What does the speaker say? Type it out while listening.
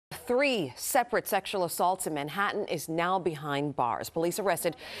3 separate sexual assaults in Manhattan is now behind bars. Police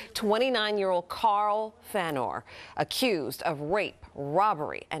arrested 29-year-old Carl Fanor, accused of rape,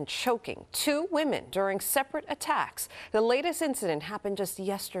 robbery, and choking 2 women during separate attacks. The latest incident happened just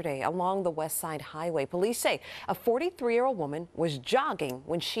yesterday along the West Side Highway. Police say a 43-year-old woman was jogging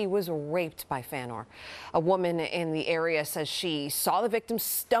when she was raped by Fanor. A woman in the area says she saw the victim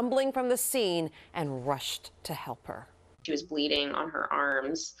stumbling from the scene and rushed to help her. She was bleeding on her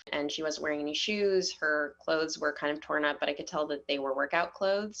arms and she wasn't wearing any shoes. Her clothes were kind of torn up, but I could tell that they were workout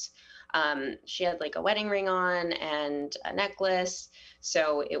clothes. She had like a wedding ring on and a necklace.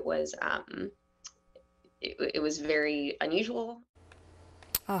 So it was very unusual.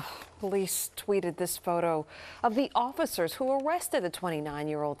 Police tweeted this photo of the officers who arrested the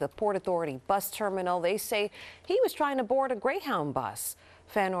 29-year-old at the Port Authority bus terminal. They say he was trying to board a Greyhound bus.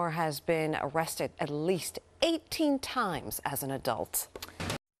 Fanor has been arrested at least 18 times as an adult.